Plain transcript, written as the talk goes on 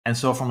And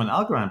so from an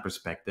Algorand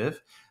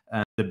perspective,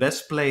 the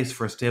best place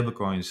for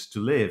stablecoins to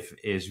live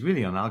is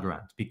really on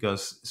Algorand,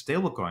 because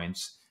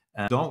stablecoins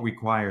don't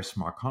require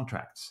smart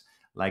contracts.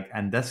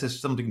 And this is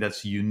something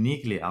that's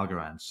uniquely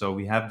Algorand. So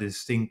we have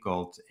this thing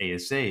called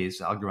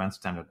ASAs, Algorand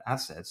Standard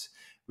Assets,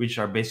 which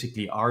are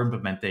basically our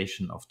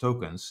implementation of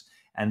tokens.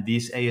 And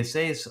these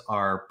ASAs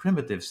are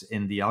primitives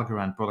in the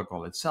Algorand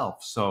protocol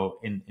itself. So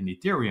in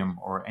Ethereum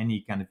or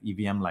any kind of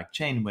EVM-like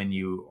chain,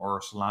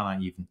 or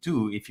Solana even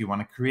too, if you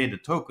want to create a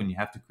token, you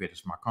have to create a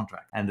smart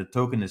contract. And the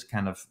token is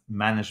kind of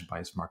managed by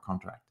a smart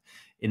contract.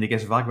 In the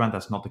case of Algorand,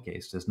 that's not the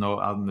case. There's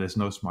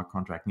no smart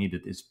contract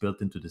needed. It's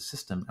built into the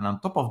system. And on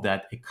top of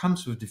that, it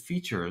comes with the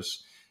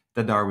features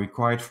that are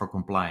required for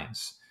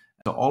compliance.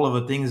 So all of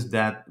the things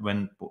that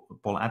when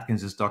Paul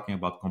Atkins is talking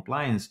about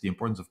compliance, the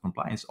importance of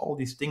compliance, all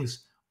these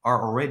things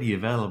are already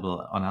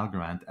available on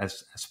Algorand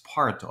as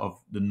part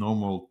of the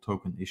normal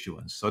token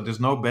issuance. So there's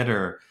no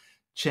better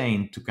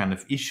chain to kind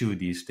of issue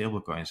these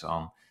stablecoins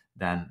on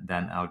than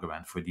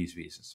Algorand for these reasons.